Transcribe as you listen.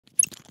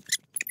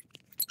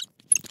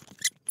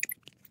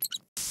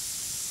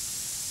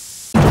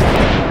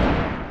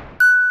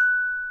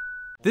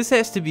This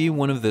has to be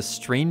one of the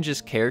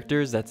strangest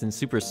characters that's in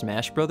Super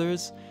Smash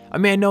Bros. I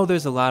mean, I know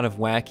there's a lot of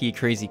wacky,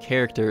 crazy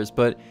characters,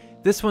 but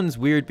this one's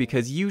weird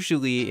because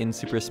usually in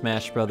Super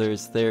Smash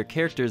Bros. They're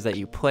characters that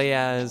you play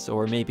as,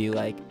 or maybe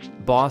like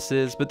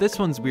bosses, but this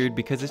one's weird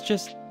because it's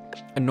just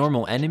a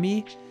normal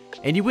enemy,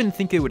 and you wouldn't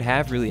think it would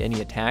have really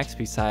any attacks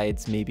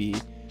besides maybe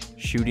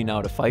shooting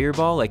out a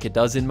fireball like it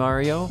does in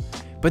Mario,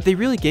 but they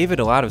really gave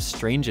it a lot of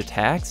strange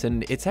attacks,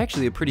 and it's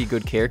actually a pretty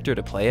good character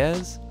to play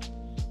as.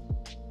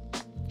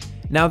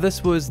 Now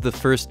this was the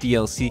first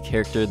DLC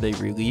character they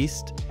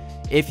released.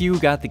 If you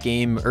got the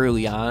game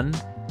early on,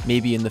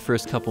 maybe in the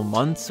first couple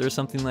months or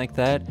something like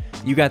that,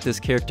 you got this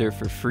character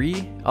for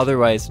free.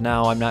 Otherwise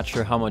now I'm not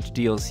sure how much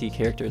DLC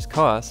characters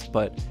cost,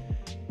 but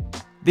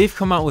they've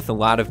come out with a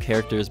lot of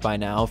characters by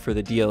now for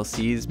the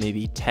DLCs,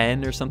 maybe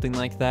 10 or something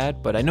like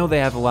that, but I know they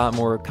have a lot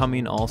more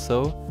coming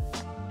also.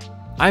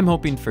 I'm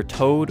hoping for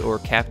Toad or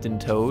Captain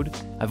Toad.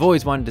 I've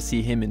always wanted to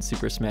see him in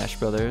Super Smash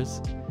Bros.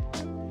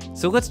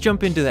 So let's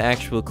jump into the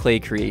actual clay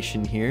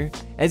creation here.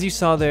 As you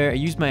saw there, I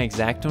used my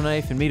X-Acto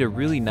knife and made a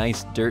really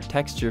nice dirt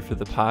texture for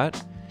the pot.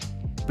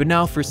 But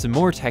now for some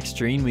more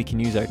texturing, we can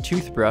use our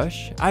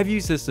toothbrush. I've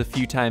used this a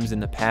few times in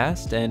the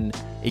past, and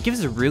it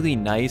gives a really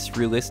nice,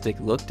 realistic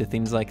look to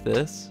things like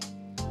this.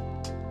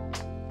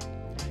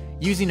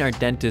 Using our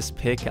dentist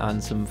pick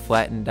on some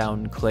flattened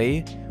down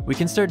clay, we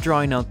can start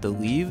drawing out the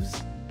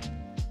leaves.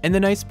 And the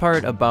nice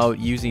part about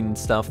using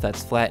stuff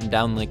that's flattened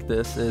down like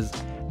this is,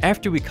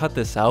 after we cut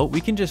this out,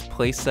 we can just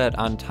place that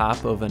on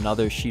top of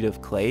another sheet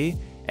of clay,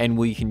 and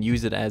we can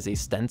use it as a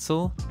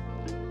stencil.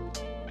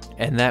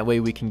 And that way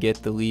we can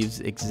get the leaves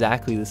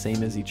exactly the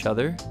same as each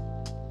other.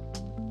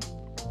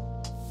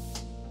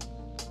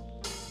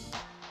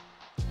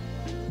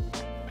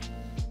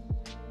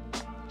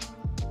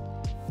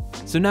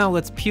 So now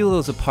let's peel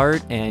those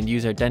apart and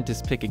use our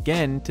dentist pick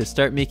again to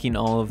start making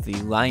all of the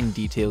line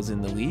details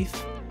in the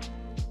leaf.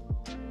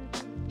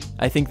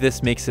 I think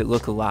this makes it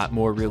look a lot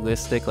more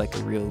realistic, like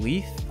a real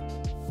leaf.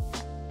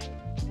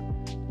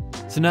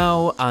 So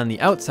now on the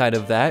outside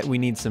of that, we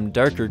need some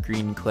darker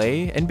green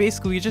clay, and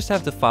basically we just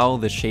have to follow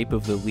the shape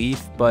of the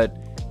leaf, but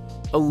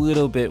a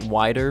little bit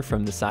wider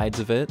from the sides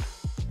of it.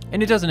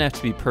 And it doesn't have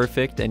to be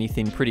perfect,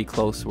 anything pretty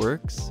close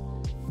works.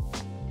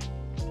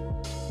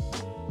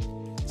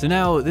 So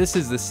now this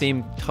is the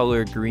same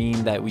color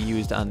green that we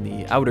used on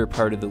the outer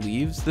part of the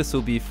leaves. This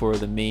will be for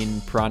the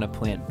main Piranha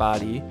Plant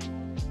body.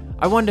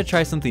 I wanted to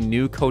try something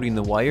new coating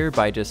the wire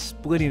by just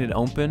splitting it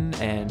open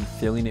and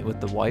filling it with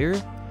the wire.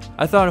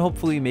 I thought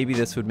hopefully maybe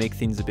this would make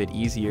things a bit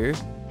easier,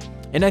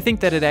 and I think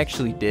that it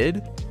actually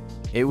did.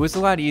 It was a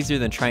lot easier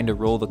than trying to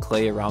roll the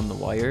clay around the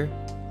wire.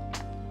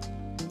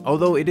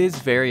 Although it is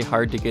very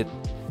hard to get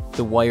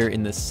the wire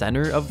in the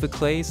center of the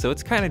clay, so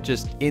it's kind of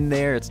just in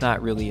there, it's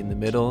not really in the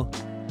middle,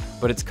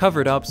 but it's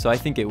covered up, so I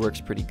think it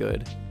works pretty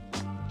good.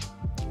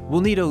 We'll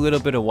need a little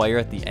bit of wire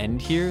at the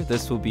end here.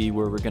 This will be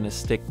where we're going to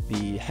stick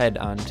the head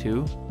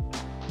onto.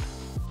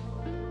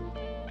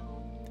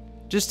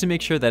 Just to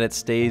make sure that it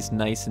stays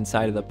nice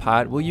inside of the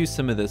pot, we'll use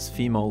some of this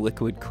FIMO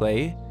liquid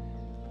clay.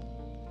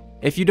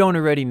 If you don't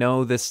already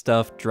know, this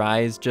stuff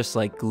dries just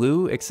like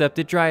glue, except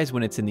it dries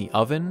when it's in the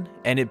oven,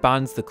 and it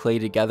bonds the clay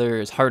together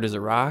as hard as a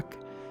rock,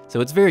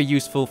 so it's very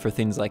useful for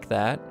things like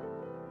that.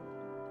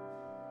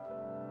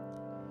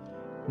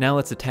 Now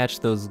let's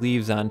attach those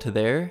leaves onto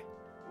there.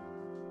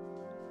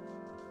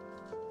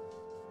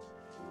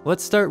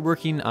 Let's start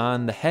working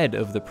on the head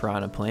of the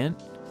Piranha Plant.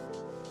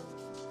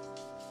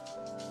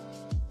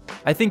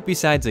 I think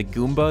besides a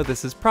Goomba,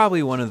 this is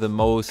probably one of the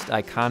most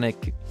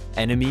iconic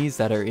enemies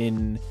that are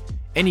in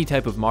any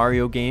type of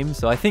Mario game,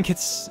 so I think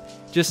it's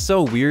just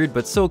so weird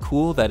but so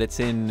cool that it's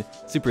in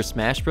Super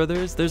Smash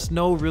Bros. There's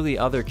no really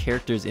other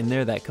characters in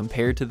there that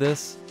compare to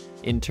this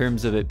in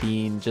terms of it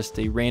being just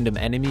a random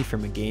enemy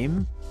from a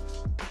game.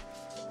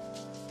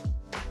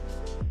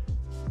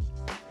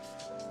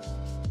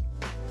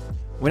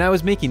 When I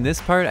was making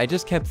this part, I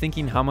just kept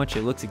thinking how much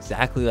it looks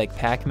exactly like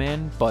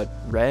Pac-Man, but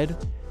red.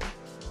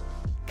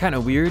 Kind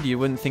of weird, you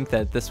wouldn't think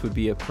that this would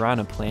be a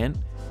Piranha Plant.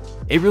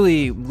 It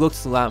really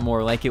looks a lot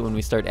more like it when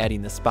we start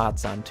adding the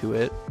spots onto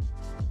it.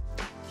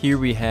 Here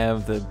we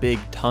have the big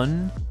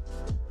ton.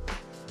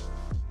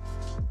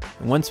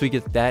 And once we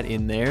get that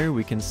in there,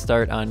 we can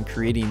start on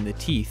creating the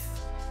teeth.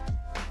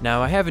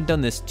 Now, I haven't done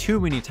this too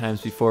many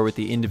times before with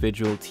the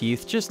individual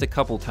teeth, just a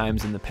couple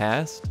times in the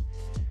past.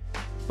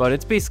 But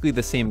it's basically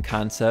the same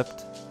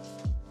concept.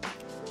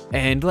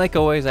 And like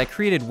always, I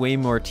created way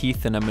more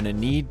teeth than I'm going to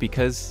need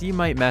because you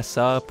might mess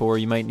up or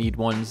you might need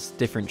ones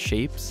different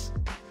shapes.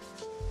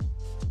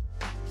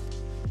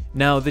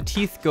 Now the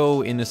teeth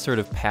go in a sort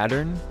of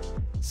pattern.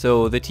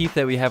 So the teeth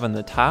that we have on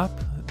the top,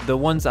 the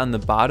ones on the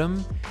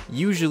bottom,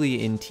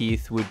 usually in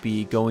teeth would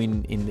be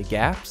going in the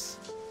gaps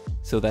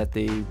so that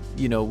they,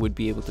 would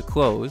be able to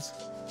close.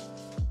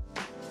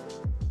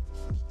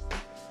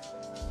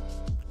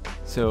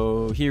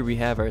 So here we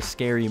have our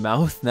scary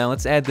mouth. Now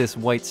let's add this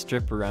white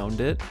strip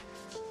around it.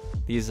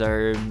 These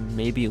are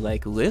maybe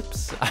like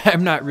lips?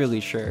 I'm not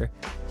really sure.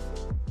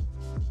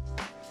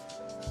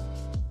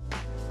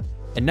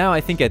 And now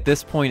I think at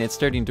this point it's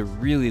starting to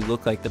really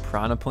look like the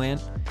Piranha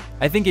Plant.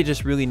 I think it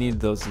just really needed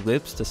those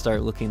lips to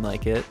start looking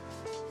like it.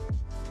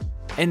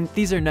 And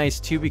these are nice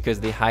too because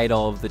they hide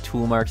all of the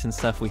tool marks and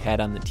stuff we had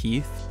on the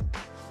teeth.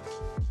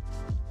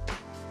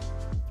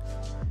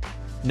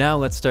 Now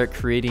let's start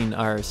creating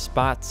our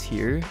spots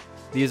here.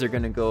 These are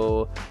going to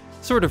go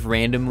sort of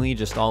randomly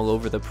just all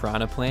over the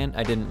Piranha Plant.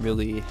 I didn't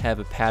really have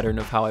a pattern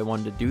of how I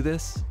wanted to do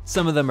this.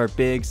 Some of them are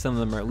big, some of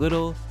them are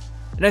little.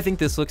 And I think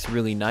this looks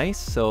really nice,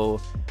 so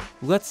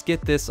let's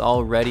get this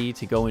all ready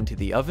to go into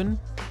the oven.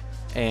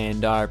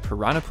 And our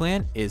Piranha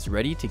Plant is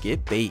ready to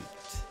get baked.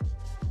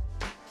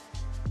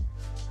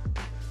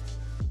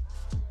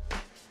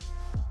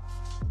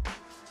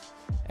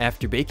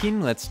 After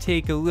baking, let's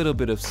take a little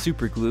bit of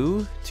super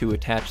glue to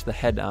attach the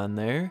head on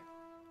there.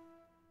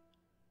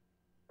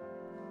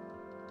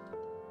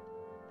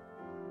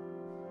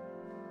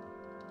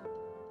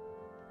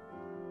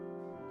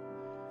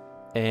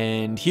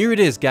 And here it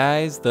is,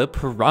 guys, the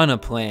Piranha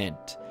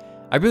Plant.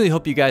 I really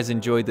hope you guys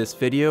enjoyed this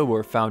video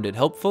or found it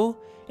helpful.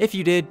 If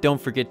you did,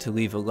 don't forget to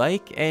leave a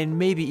like and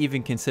maybe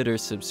even consider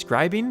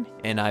subscribing,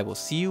 and I will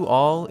see you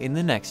all in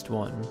the next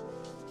one.